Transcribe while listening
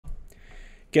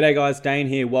G'day guys, Dane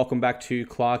here. Welcome back to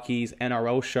Clarkey's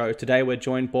NRL show. Today we're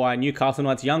joined by Newcastle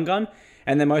Knights young gun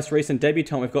and their most recent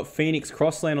debutant. We've got Phoenix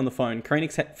Crossland on the phone.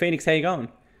 Phoenix, how you going?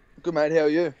 Good, mate. How are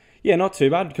you? Yeah, not too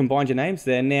bad. Combined your names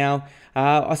there. Now,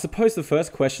 I suppose the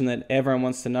first question that everyone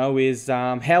wants to know is,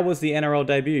 how was the NRL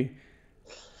debut?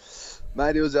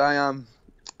 Mate, it was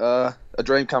a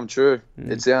dream come true.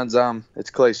 It sounds it's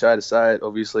cliche to say it,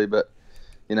 obviously, but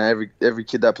you know, every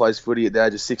kid that plays footy at the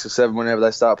age of 6 or 7, whenever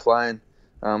they start playing,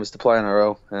 is to play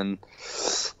NRL, and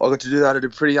I got to do that at a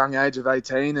pretty young age of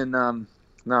 18, and no,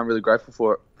 I'm really grateful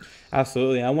for it.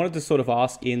 Absolutely. I wanted to sort of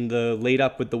ask in the lead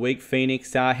up with the week,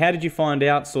 Phoenix, how did you find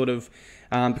out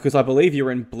because I believe you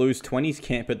were in Blues 20s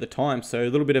camp at the time, so a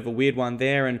little bit of a weird one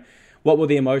there, and what were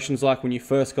the emotions like when you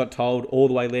first got told all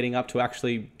the way leading up to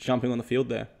actually jumping on the field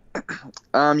there?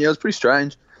 Yeah, it was pretty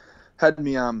strange. Had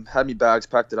me bags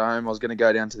packed at home. I was going to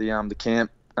go down to the camp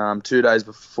 2 days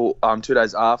before, 2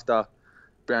 days after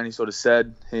Brownie sort of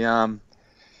said there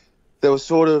was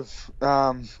sort of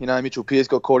Mitchell Pearce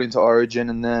got caught into Origin,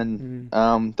 and then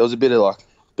there was a bit of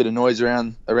noise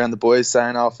around the boys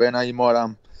saying, "Oh, Fano, you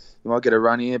might get a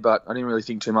run here," but I didn't really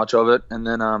think too much of it. And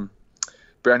then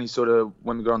Brownie sort of,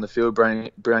 when we got on the field,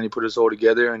 Brownie put us all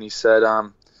together, and he said,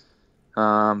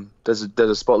 "There's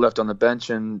a spot left on the bench,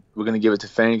 and we're going to give it to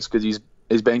Phoenix because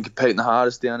he's been competing the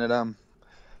hardest down at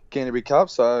Canterbury Cup."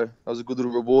 So that was a good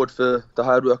little reward for the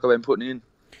hard work I've been putting in.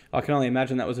 I can only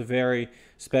imagine that was a very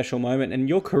special moment. And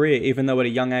your career, even though at a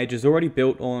young age, is already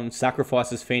built on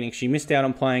sacrifices, Phoenix. You missed out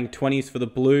on playing 20s for the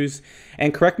Blues.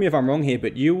 And correct me if I'm wrong here,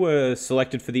 but you were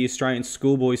selected for the Australian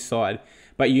schoolboys side,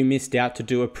 but you missed out to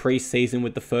do a pre-season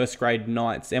with the first grade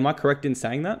Knights. Am I correct in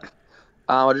saying that?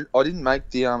 I didn't make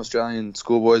the Australian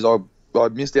schoolboys. I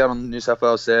missed out on the New South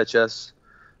Wales CHS,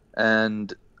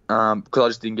 and because I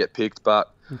just didn't get picked.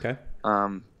 But okay.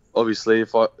 Obviously,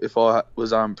 if I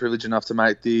was privileged enough to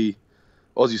make the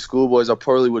Aussie schoolboys, I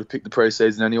probably would have picked the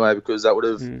pre-season anyway, because that would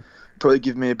have probably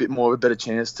given me a bit more of a better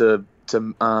chance to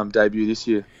debut this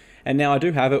year. And now I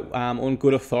do have it on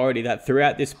good authority that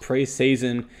throughout this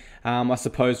pre-season, I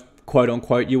suppose, quote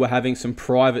unquote, you were having some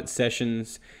private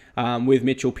sessions with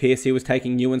Mitchell Pearce. He was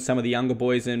taking you and some of the younger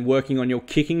boys and working on your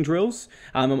kicking drills.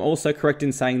 I'm also correct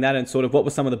in saying that, and sort of what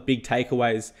were some of the big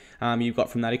takeaways you got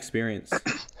from that experience?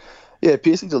 Yeah,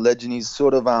 Pearce's a legend. He's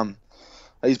sort of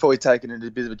he's probably taken it a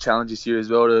bit of a challenge this year as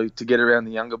well to get around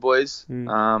the younger boys.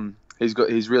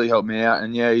 He's really helped me out,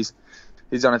 and yeah, he's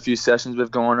done a few sessions.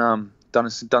 We've gone done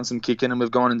some kicking, and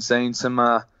we've gone and seen some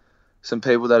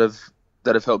people that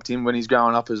have helped him when he's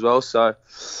growing up as well. So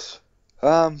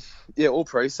yeah, all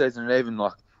pre-season and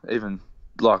even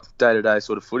day to day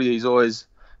sort of footy, he's always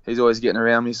getting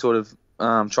around me, sort of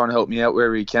trying to help me out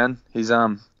wherever he can.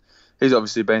 He's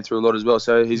obviously been through a lot as well,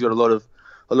 so he's got a lot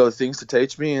of things to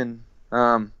teach me, and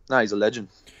no, he's a legend.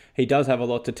 He does have a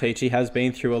lot to teach. He has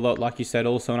been through a lot, like you said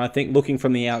also, and I think looking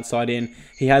from the outside in,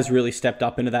 he has really stepped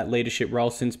up into that leadership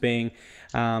role since being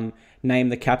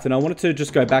named the captain. I wanted to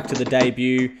just go back to the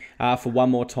debut for one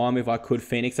more time, if I could,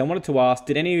 Phoenix. I wanted to ask,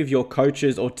 did any of your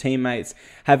coaches or teammates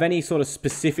have any sort of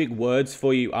specific words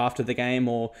for you after the game,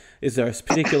 or is there a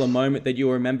particular moment that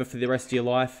you'll remember for the rest of your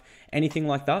life? Anything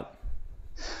like that?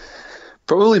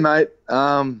 Probably, mate.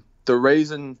 The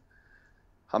reason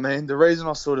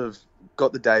I sort of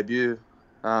got the debut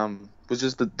was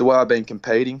just the way I've been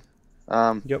competing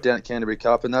down at Canterbury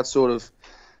Cup, and that's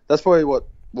probably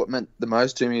what meant the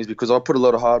most to me, is because I put a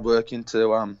lot of hard work into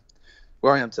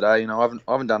where I am today. You know, I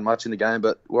haven't done much in the game,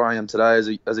 but where I am today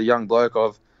as a young bloke,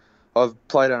 I've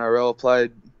played NRL,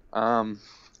 played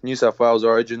New South Wales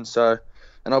Origin, so.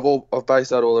 And I've based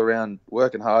that all around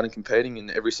working hard and competing in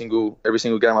every single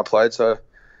game I played. So,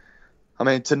 I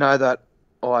mean, to know that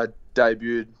I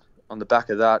debuted on the back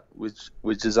of that, which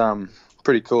is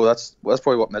pretty cool. That's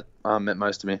probably what meant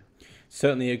most to me.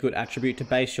 Certainly a good attribute to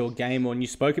base your game on. You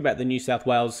spoke about the New South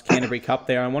Wales Canterbury Cup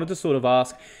there. I wanted to sort of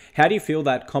ask, how do you feel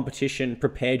that competition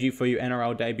prepared you for your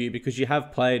NRL debut? Because you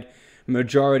have played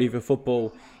majority of your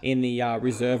football in the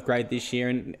reserve grade this year,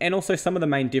 and also some of the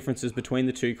main differences between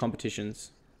the two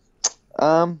competitions.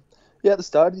 Yeah, at the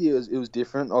start of the year it was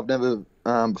different. I've never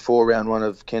before round one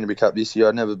of Canterbury Cup this year,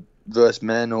 I'd never versed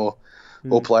men or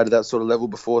played at that sort of level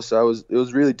before, so it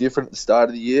was really different at the start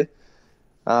of the year.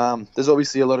 There's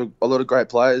obviously a lot of great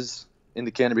players in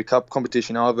the Canterbury Cup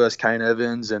competition. I versed Kane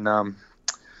Evans, and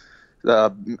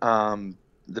the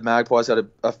Magpies had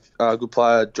a good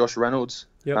player, Josh Reynolds.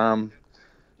 Yep.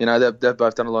 You know, they've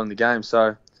both done a lot in the game.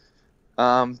 So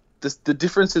the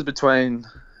differences between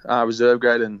reserve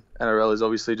grade and NRL is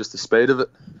obviously just the speed of it,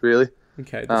 really.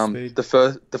 Okay, speed. The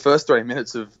first 3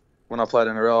 minutes of when I played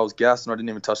NRL, I was gassed and I didn't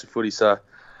even touch the footy. So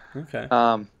okay.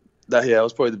 it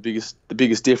was probably the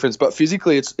biggest difference. But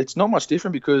physically, it's not much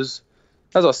different because,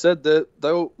 as I said, they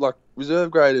all like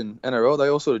reserve grade and NRL. They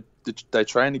all sort of they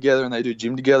train together and they do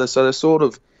gym together. So they're sort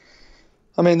of,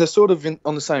 on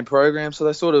the same program. So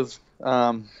they sort of,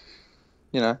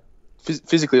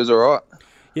 physically it was all right.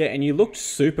 Yeah, and you looked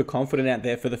super confident out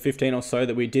there for the 15 or so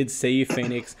that we did see you,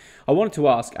 Phoenix. I wanted to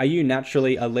ask, are you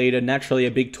naturally a leader, naturally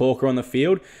a big talker on the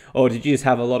field, or did you just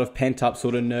have a lot of pent-up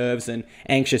sort of nerves and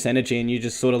anxious energy and you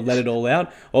just sort of let it all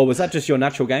out? Or was that just your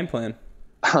natural game plan?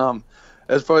 It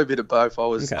was probably a bit of both.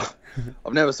 Okay.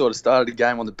 I've never sort of started a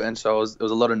game on the bench, so there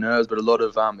was a lot of nerves, but a lot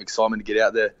of excitement to get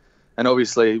out there. And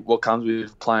obviously what comes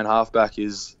with playing halfback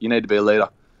is you need to be a leader,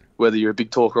 whether you're a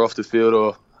big talker off the field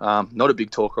or not a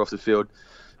big talker off the field.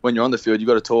 When you're on the field, you've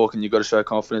got to talk and you've got to show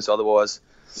confidence. Otherwise,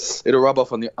 it'll rub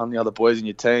off on the other boys in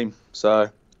your team. So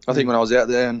I think when I was out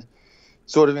there and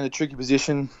sort of in a tricky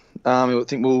position, I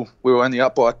think we were only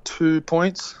up by 2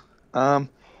 points when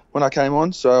I came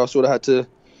on. So I sort of had to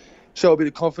show a bit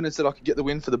of confidence that I could get the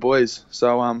win for the boys.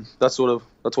 So that's what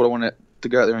I wanted to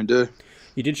go out there and do.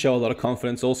 You did show a lot of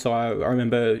confidence. Also, I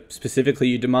remember specifically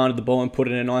you demanded the ball and put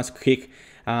in a nice kick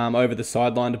over the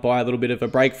sideline to buy a little bit of a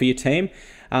break for your team.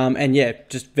 And yeah,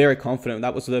 just very confident.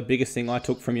 That was the biggest thing I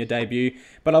took from your debut.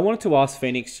 But I wanted to ask,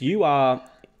 Phoenix, you are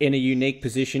in a unique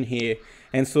position here.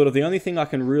 And sort of the only thing I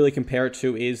can really compare it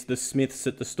to is the Smiths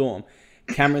at the Storm,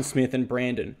 Cameron Smith and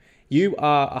Brandon. You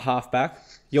are a halfback,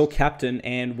 you're captain,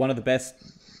 and one of the best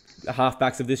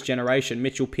halfbacks of this generation,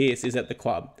 Mitchell Pearce, is at the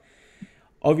club.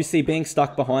 Obviously, being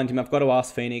stuck behind him, I've got to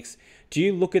ask Phoenix, do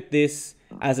you look at this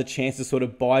as a chance to sort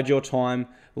of bide your time,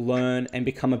 learn, and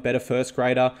become a better first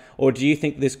grader? Or do you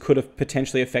think this could have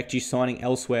potentially affect you signing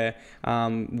elsewhere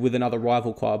with another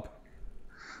rival club?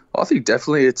 I think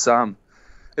definitely it's a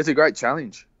great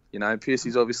challenge. You know,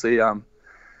 Piercy's obviously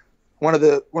one of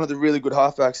the really good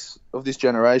halfbacks of this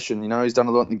generation. You know, he's done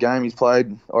a lot in the game. He's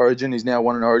played Origin. He's now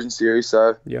won an Origin series.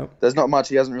 So There's not much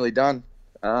he hasn't really done.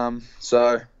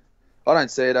 So I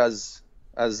don't see it as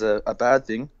a bad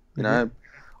thing. You know,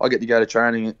 I get to go to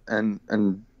training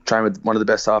and train with one of the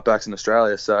best halfbacks in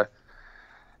Australia. So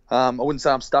I wouldn't say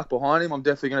I'm stuck behind him. I'm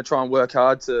definitely going to try and work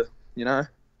hard to, you know,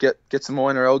 get some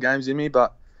more NRL games in me.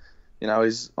 But, you know,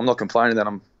 I'm not complaining that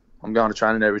I'm going to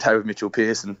training every day with Mitchell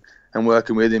Pearce and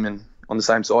working with him and on the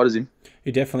same side as him.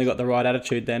 You definitely got the right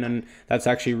attitude then, and that's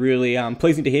actually really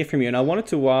pleasing to hear from you. And I wanted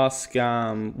to ask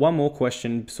one more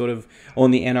question sort of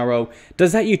on the NRL.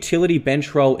 Does that utility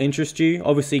bench role interest you?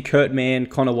 Obviously, Kurt Mann,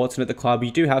 Connor Watson at the club,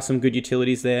 you do have some good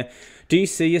utilities there. Do you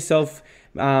see yourself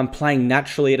playing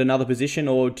naturally at another position,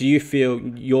 or do you feel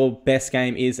your best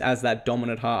game is as that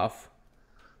dominant half?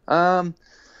 Well,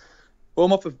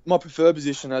 my preferred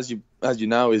position, as you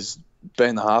know, is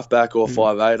being the halfback or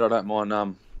 5'8". I don't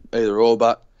mind either or,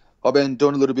 but I've been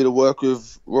doing a little bit of work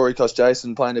with Rory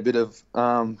Jason, playing a bit of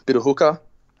hooker.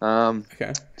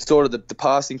 Okay. Sort of the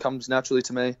passing comes naturally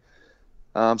to me.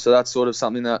 So that's sort of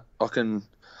something that I can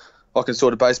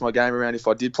sort of base my game around if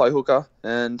I did play hooker,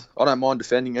 and I don't mind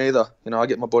defending either. You know, I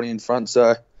get my body in front.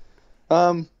 So,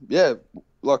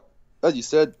 like as you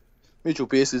said, Mitchell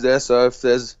Pearce is there. So if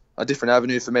there's a different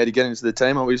avenue for me to get into the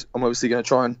team, I'm obviously going to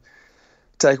try and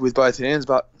take it with both hands.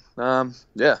 But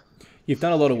You've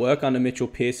done a lot of work under Mitchell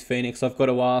Pearce, Phoenix. I've got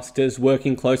to ask, does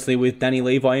working closely with Danny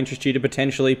Levi interest you to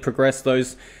potentially progress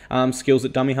those skills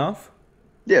at dummy half?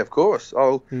 Yeah, of course.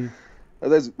 We've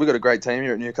got a great team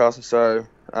here at Newcastle, so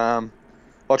I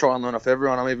try and learn off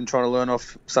everyone. I'm even trying to learn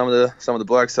off some of the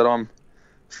blokes that I'm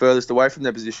furthest away from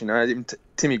their position. You know, even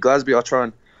Timmy Glasby, I try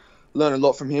and learn a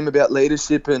lot from him about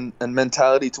leadership and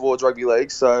mentality towards rugby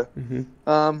league. So,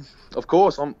 of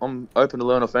course, I'm open to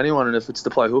learn off anyone, and if it's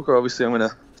to play hooker, obviously I'm going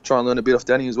to try and learn a bit off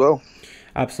Danny as well.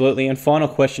 Absolutely. And final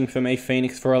question for me,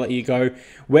 Phoenix, before I let you go.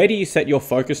 Where do you set your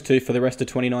focus to for the rest of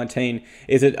 2019?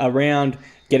 Is it around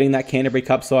getting that Canterbury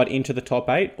Cup side into the top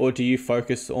 8, or do you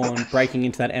focus on breaking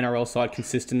into that NRL side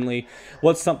consistently?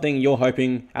 What's something you're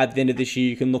hoping at the end of this year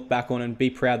you can look back on and be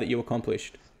proud that you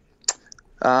accomplished?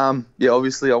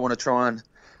 Obviously I want to try and...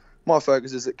 My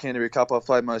focus is at Canterbury Cup. I've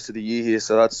played most of the year here,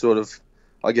 so that's sort of,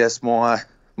 I guess, my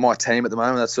team at the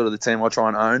moment. That's sort of the team I try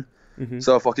and own.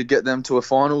 So if I could get them to a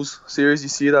finals series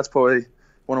this year, that's probably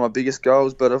one of my biggest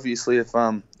goals. But obviously, if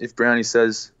Brownie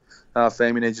says,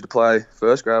 Femi needs you to play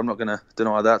first grade, I'm not going to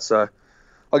deny that. So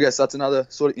I guess that's another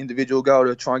sort of individual goal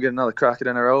to try and get another crack at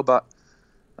NRL. But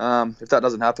if that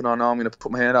doesn't happen, I know I'm going to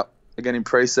put my hand up again in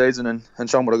pre-season and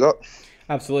show them what I got.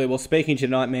 Absolutely. Well, speaking to you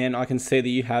tonight, man, I can see that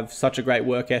you have such a great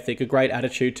work ethic, a great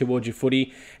attitude towards your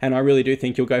footy, and I really do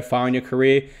think you'll go far in your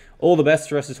career. All the best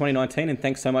for the rest of 2019, and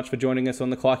thanks so much for joining us on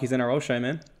the Clarkey's NRL show,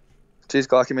 man. Cheers,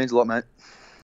 Clarkey. Means a lot, mate.